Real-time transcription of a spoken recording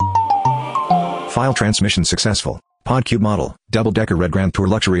File transmission successful. PodCube model, double-decker Red Grand Tour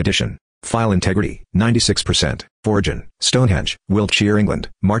Luxury Edition. File integrity, 96%. Origin, Stonehenge, Wiltshire, England,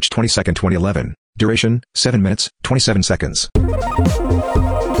 March 22, 2011. Duration, 7 minutes, 27 seconds.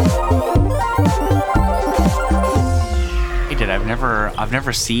 I've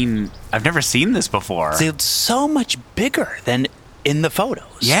never seen this before. It's so much bigger than in the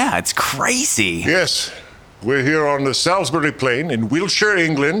photos. Yeah, it's crazy. Yes. We're here on the Salisbury Plain in Wiltshire,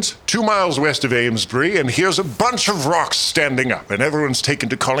 England, 2 miles west of Amesbury, and here's a bunch of rocks standing up, and everyone's taken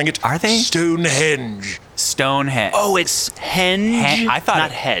to calling it Stonehenge. Stonehenge. Oh, it's henge? I thought not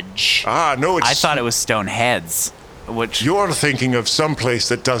hedge. Ah, no, I thought it was Stoneheads. Which You're thinking of some place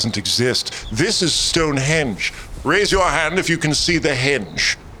that doesn't exist. This is Stonehenge. Raise your hand if you can see the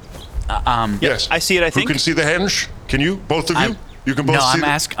henge. Yes. I see it, I think. Who can see the henge? Can you? Both of you? You can both see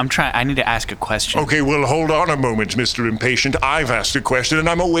I need to ask a question. Okay, well, hold on a moment, Mr. Impatient. I've asked a question, and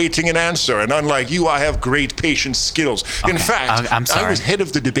I'm awaiting an answer. And unlike you, I have great patience skills. In fact, I'm sorry. I was head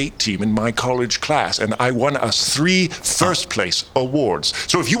of the debate team in my college class, and I won us 3 first-place awards.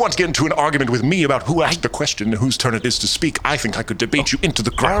 So if you want to get into an argument with me about who asked the question and whose turn it is to speak, I think I could debate you into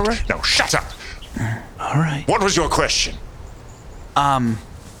the ground. All right. Now, shut up. All right. What was your question?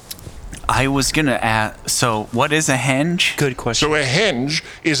 I was gonna ask. So, what is a henge? Good question. So a henge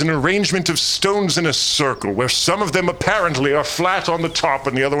is an arrangement of stones in a circle where some of them apparently are flat on the top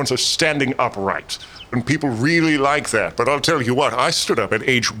and the other ones are standing upright. And people really like that. But I'll tell you what, I stood up at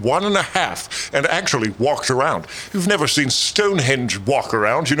age 1.5 and actually walked around. You've never seen Stonehenge walk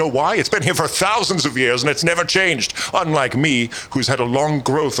around. You know why? It's been here for thousands of years and it's never changed. Unlike me, who's had a long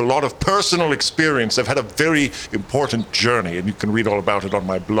growth, a lot of personal experience. I've had a very important journey, and you can read all about it on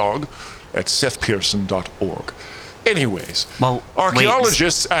my blog at sethpearson.org. Anyways, well,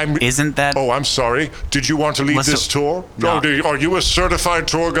 archaeologists, isn't that... Oh, I'm sorry. Did you want to lead this tour? No. Are you a certified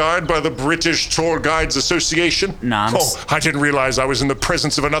tour guide by the British Tour Guides Association? No, I didn't realize I was in the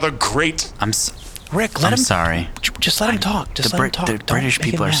presence of another great... Rick, let him... sorry. Just let him talk. Just let him talk. The British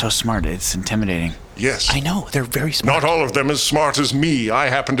people are so smart. It's intimidating. Yes. I know. They're very smart. Not all of them as smart as me. I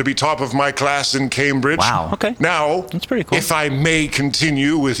happen to be top of my class in Cambridge. Wow. Okay. Now, that's pretty cool. If I may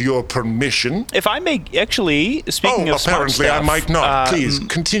continue with your permission. If I may, actually, speaking of smart apparently stuff, I might not. Please,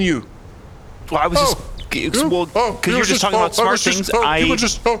 continue. Well, I was just... because you're just talking about smart things,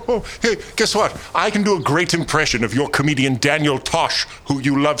 Hey, guess what? I can do a great impression of your comedian Daniel Tosh, who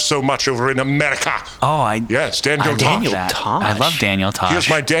you love so much over in America. Yes, Daniel Tosh. I love Daniel Tosh. Here's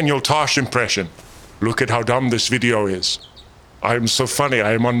my Daniel Tosh impression. Look at how dumb this video is. I am so funny.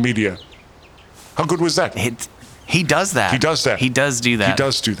 I am on media. How good was that? He does that. He does that. He does do that. He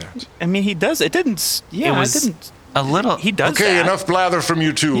does do that. I mean, he does. It didn't... Yeah, it didn't... A little. He does Okay, that. enough blather from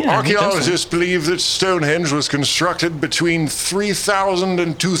you two. Yeah, Archaeologists believe that Stonehenge was constructed between 3000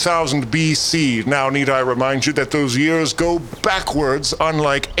 and 2000 BC. Now, need I remind you that those years go backwards,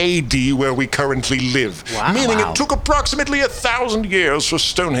 unlike AD, where we currently live. Wow. Meaning it took approximately 1,000 years for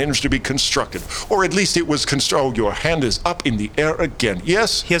Stonehenge to be constructed. Or at least it was constructed. Oh, your hand is up in the air again.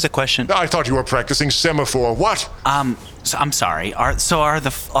 Yes? He has a question. I thought you were practicing semaphore. What? So I'm sorry. Are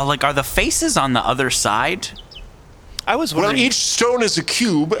the faces on the other side? I was wondering... Well, each stone is a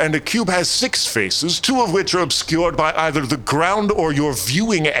cube, and a cube has 6 faces, 2 of which are obscured by either the ground or your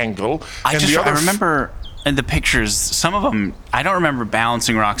viewing angle. I remember in the pictures, some of them, I don't remember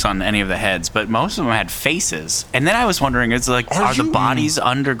balancing rocks on any of the heads, but most of them had faces. And then I was wondering, are the bodies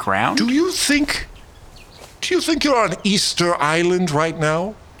underground? Do you think you're on Easter Island right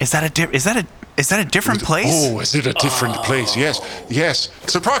now? Is that a different place? Oh, is it a different place? Yes.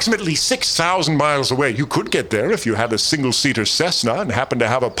 It's approximately 6,000 miles away. You could get there if you had a single-seater Cessna and happened to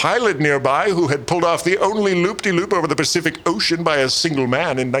have a pilot nearby who had pulled off the only loop-de-loop over the Pacific Ocean by a single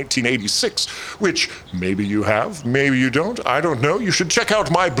man in 1986, which maybe you have, maybe you don't. I don't know. You should check out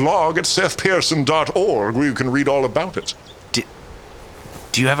my blog at sethpearson.org where you can read all about it.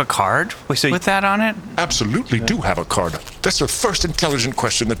 Do you have a card with that on it? Absolutely do have a card. That's the first intelligent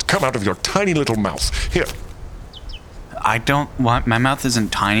question that's come out of your tiny little mouth. Here. I don't want... My mouth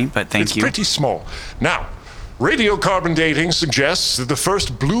isn't tiny, but thank you. It's pretty small. Now, radiocarbon dating suggests that the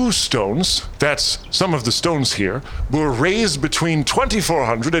first blue stones, that's some of the stones here, were raised between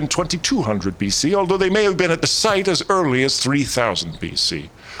 2400 and 2200 BC, although they may have been at the site as early as 3000 BC.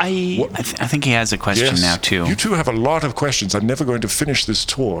 I think he has a question now, too. You two have a lot of questions. I'm never going to finish this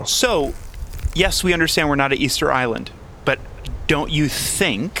tour. So, yes, we understand we're not at Easter Island, but don't you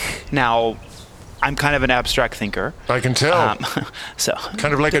think... Now, I'm kind of an abstract thinker. I can tell. So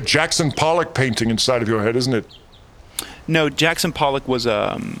kind of like a Jackson Pollock painting inside of your head, isn't it? No, Jackson Pollock was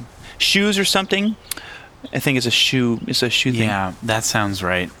shoes or something. I think it's a shoe thing. Yeah, that sounds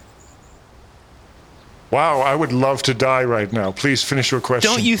right. Wow, I would love to die right now. Please finish your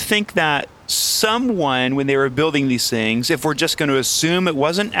question. Don't you think that someone, when they were building these things, if we're just going to assume it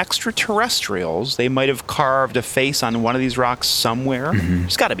wasn't extraterrestrials, they might have carved a face on one of these rocks somewhere?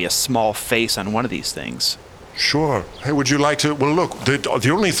 There's got to be a small face on one of these things. Sure. Hey, would you like to? Well, look,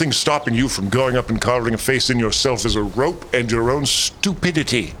 the only thing stopping you from going up and carving a face in yourself is a rope and your own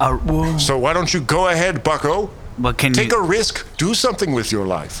stupidity. Whoa. So why don't you go ahead, bucko? But can Take you... a risk. Do something with your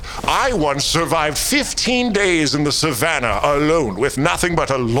life. I once survived 15 days in the savannah alone with nothing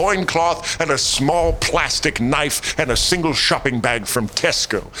but a loincloth and a small plastic knife and a single shopping bag from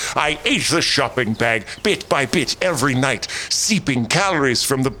Tesco. I ate the shopping bag bit by bit every night, seeping calories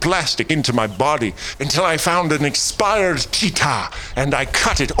from the plastic into my body until I found an expired cheetah, and I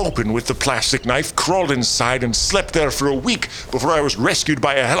cut it open with the plastic knife, crawled inside, and slept there for a week before I was rescued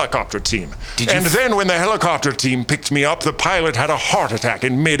by a helicopter team. And then when the helicopter team picked me up, the pilot had a heart attack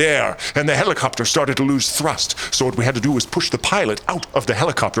in midair, and the helicopter started to lose thrust. So what we had to do was push the pilot out of the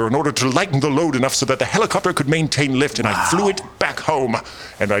helicopter in order to lighten the load enough so that the helicopter could maintain lift, and I flew it back home.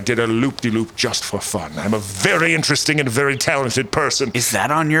 And I did a loop-de-loop just for fun. I'm a very interesting and very talented person. Is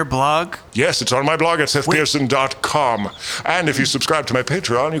that on your blog? Yes, it's on my blog at SethPearson.com. And if you subscribe to my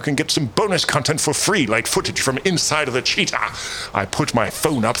Patreon, you can get some bonus content for free, like footage from inside of the cheetah. I put my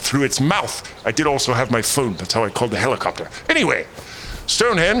phone up through its mouth. I did also have my phone. That's how I called the helicopter. Anyway,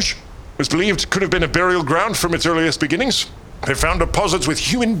 Stonehenge was believed could have been a burial ground from its earliest beginnings. They found deposits with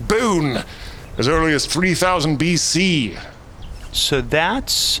human bone as early as 3000 BC. So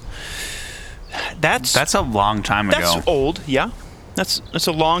that's a long time ago. That's old, yeah. That's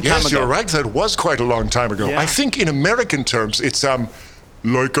a long time ago. Yes, you're right. That was quite a long time ago. Yeah. I think in American terms, it's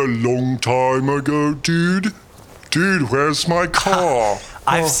like a long time ago, dude. Dude, where's my car?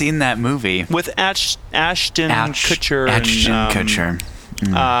 I've seen that movie. With Ashton Kutcher. Ashton Kutcher.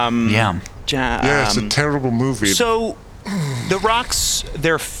 Yeah. Yeah, it's a terrible movie. So the rocks,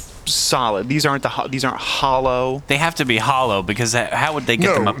 they're solid. These aren't hollow. They have to be hollow because how would they get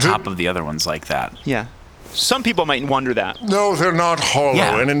No, them up they're- top of the other ones like that? Yeah. Some people might wonder that. No, they're not hollow.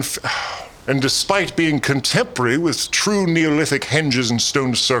 Yeah. And despite being contemporary with true Neolithic henges and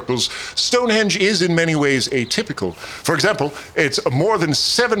stone circles, Stonehenge is in many ways atypical. For example, it's more than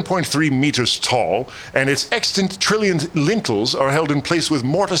 7.3 meters tall, and its extant trillion lintels are held in place with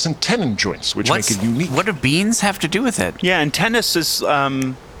mortise and tenon joints, which make it unique. What do beans have to do with it? Yeah, and tennis is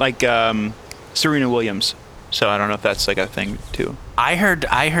like Serena Williams. So I don't know if that's like a thing too. I heard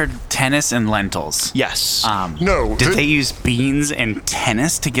tennis and lentils. Yes. No. Did they use beans and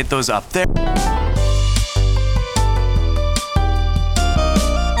tennis to get those up there?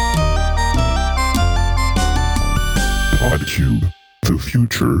 PodCube. The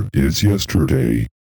future is yesterday.